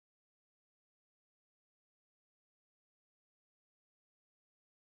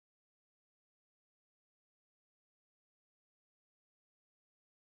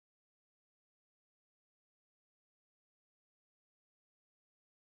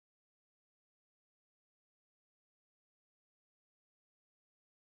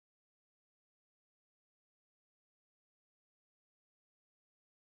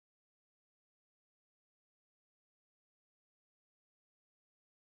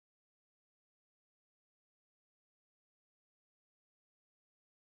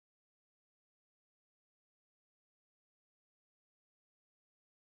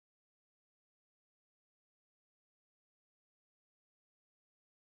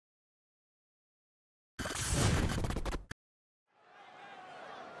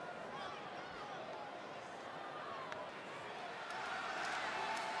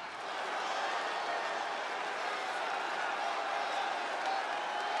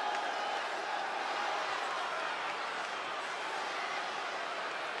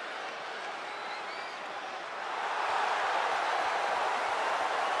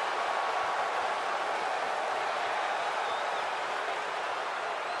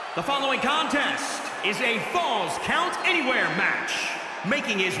The following contest is a Falls Count Anywhere match.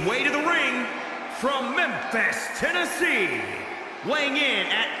 Making his way to the ring from Memphis, Tennessee, weighing in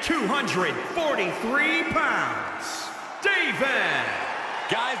at 243 pounds, David.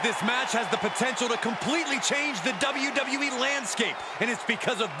 Guys, this match has the potential to completely change the WWE landscape, and it's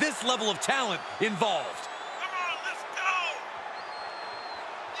because of this level of talent involved. Come on, let's go!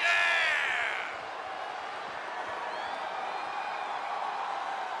 Yeah!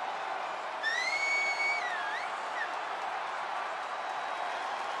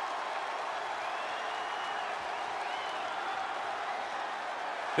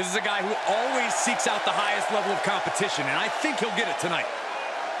 This is a guy who always seeks out the highest level of competition, and I think he'll get it tonight.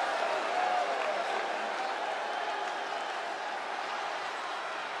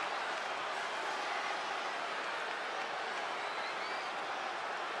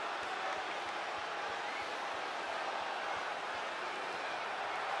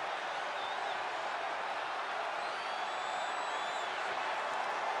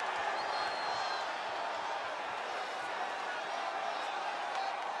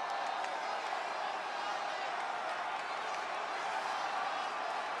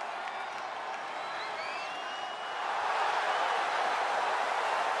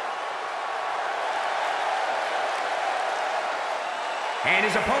 And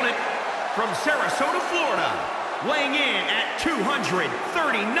his opponent from Sarasota, Florida, weighing in at 239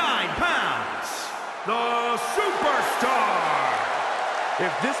 pounds, the Superstar.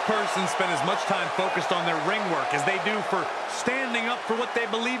 If this person spent as much time focused on their ring work as they do for standing up for what they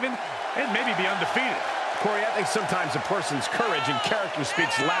believe in, and maybe be undefeated. Corey, I think sometimes a person's courage and character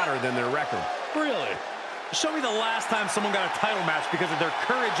speaks louder than their record. Really? Show me the last time someone got a title match because of their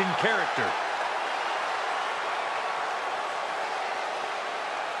courage and character.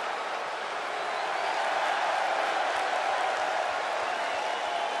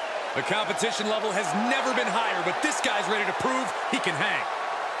 The competition level has never been higher, but this guy's ready to prove he can hang.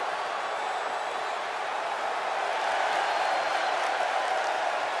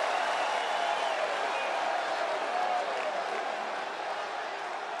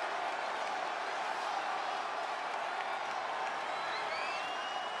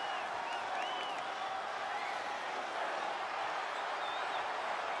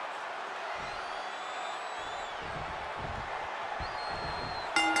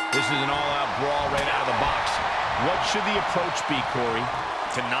 This is an all-out brawl right out of the box. What should the approach be, Corey?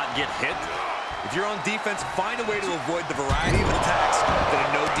 To not get hit? If you're on defense, find a way to avoid the variety of attacks that a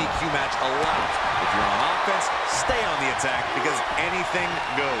no DQ match allows. If you're on offense, stay on the attack because anything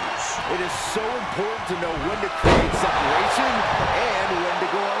goes. It is so important to know when to create separation and when to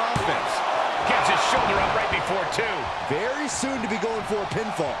go on offense. Gets his shoulder up right before two. Very soon to be going for a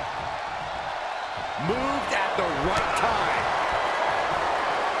pinfall. Moved at the right time.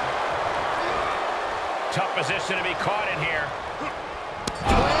 Tough position to be caught in here.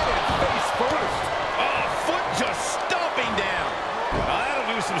 Planted face first. Oh, foot just stomping down. That'll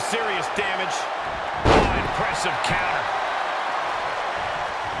do some serious damage. Oh, impressive counter.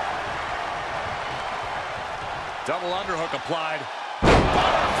 Double underhook applied.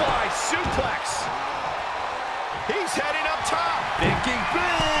 Butterfly suplex. He's heading up top. Thinking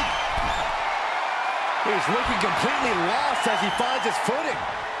big. He's looking completely lost as he finds his footing.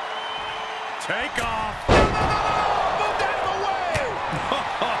 Take off. Moved out of the way.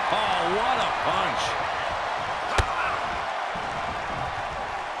 What a punch.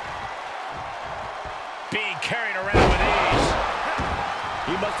 Being carried around with ease.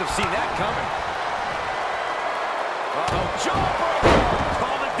 He must have seen that coming. Uh-oh, jawbreaker.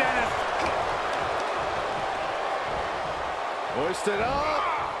 Call the dentist. Hoisted up.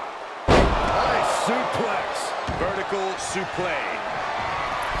 Nice suplex. Vertical suplex.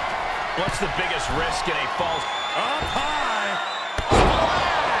 What's the biggest risk in a falls? Up high.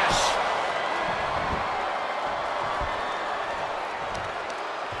 Splash!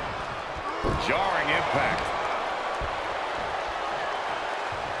 Jarring impact.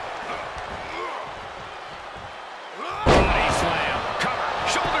 Body slam. Cover.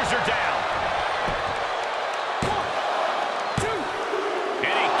 Shoulders are down. 1, 2.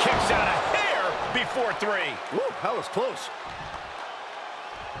 And he kicks out a hair before 3. Woo, that was close.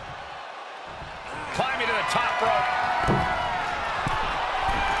 Climbing to the top rope.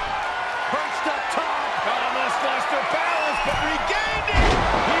 Perched up top. Almost lost their balance, but regained it.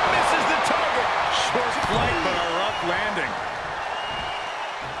 He misses the target. Short flight, but a rough landing.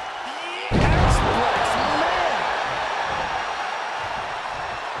 X-Flex, man.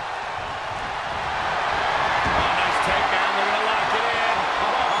 Oh, nice takedown. They're going to lock it in.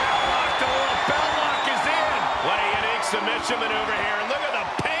 Oh, bell lock. The bell lock is in. What a unique submission maneuver here. And look at the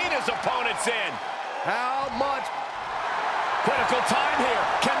pain opponent's in. How much? Critical time here.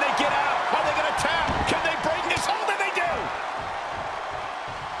 Can they get out? Are they going to tap? Can they break this hold? And they do.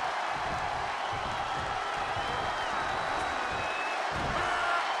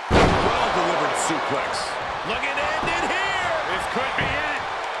 Well-delivered suplex. Looking to end it here. This could be it.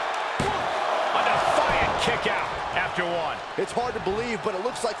 A defiant kick out after one. It's hard to believe, but it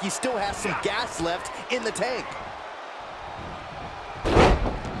looks like he still has some gas left in the tank.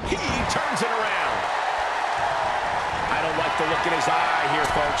 He turns it around. I don't like the look in his eye here,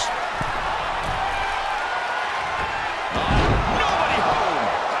 folks. Nobody home.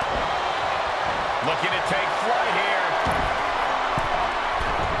 Looking to take flight here.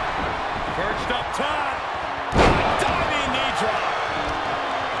 Perched up top. Diving knee drop.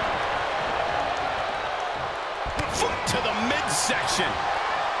 Foot to the midsection.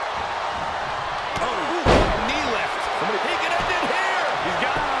 Oh, knee lift. He can end it here. He's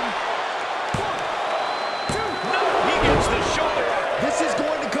got him. No, he gets the shoulder. This is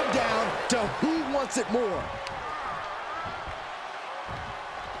going to come down to who wants it more.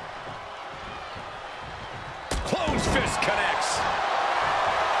 Close fist connects.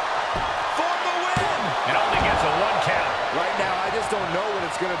 For the win. It only gets a 1 count. Right now, I just don't know what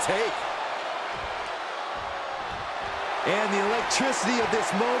it's going to take. And the electricity of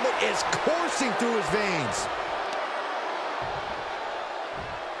this moment is coursing through his veins.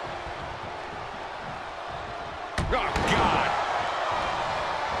 Oh, God.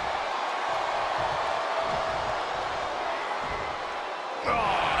 Oh,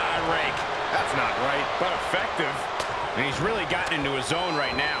 an eye rake. That's not right, but effective. And he's really gotten into his zone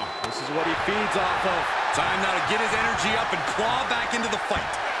right now. This is what he feeds off of. Time now to get his energy up and claw back into the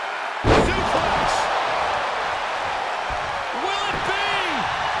fight. Suplex. Will it be?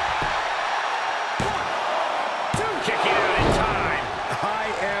 1, 2. Kicking out in time. I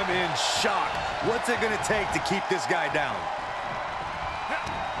am in shock. What's it going to take to keep this guy down?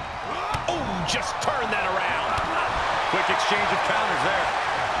 Oh, just turn that around. Quick exchange of counters there.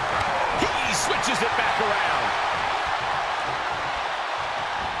 He switches it back around.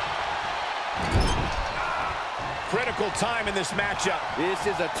 Critical time in this matchup. This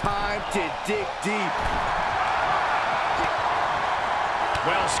is a time to dig deep.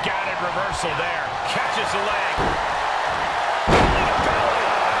 Well scattered reversal there. Catches the leg.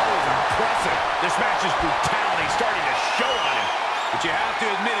 Impressive. This match's brutality starting to show on him. But you have to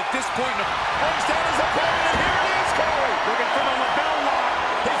admit, at this point, Brings down his opponent, and here it is, Corey. Looking for the lapel lock.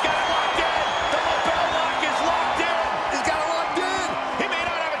 He's got it locked in. The lapel lock is locked in. He's got it locked in. He may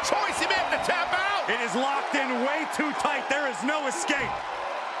not have a choice. He may have to tap out. it is locked in way too tight. There is no escape.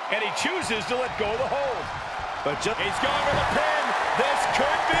 And he chooses to let go of the hold. But just he's going for the pin. This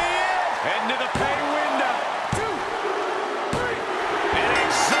could be it. Into the pay window. 2, 3. An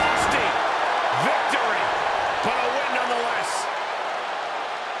exhausting victory, but a win nonetheless.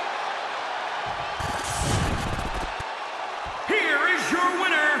 Here is your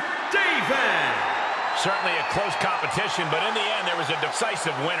winner, David. Certainly a close competition, but in the end, there was a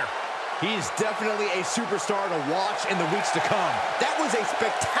decisive winner. He's definitely a superstar to watch in the weeks to come. That was a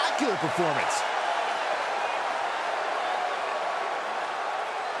spectacular performance.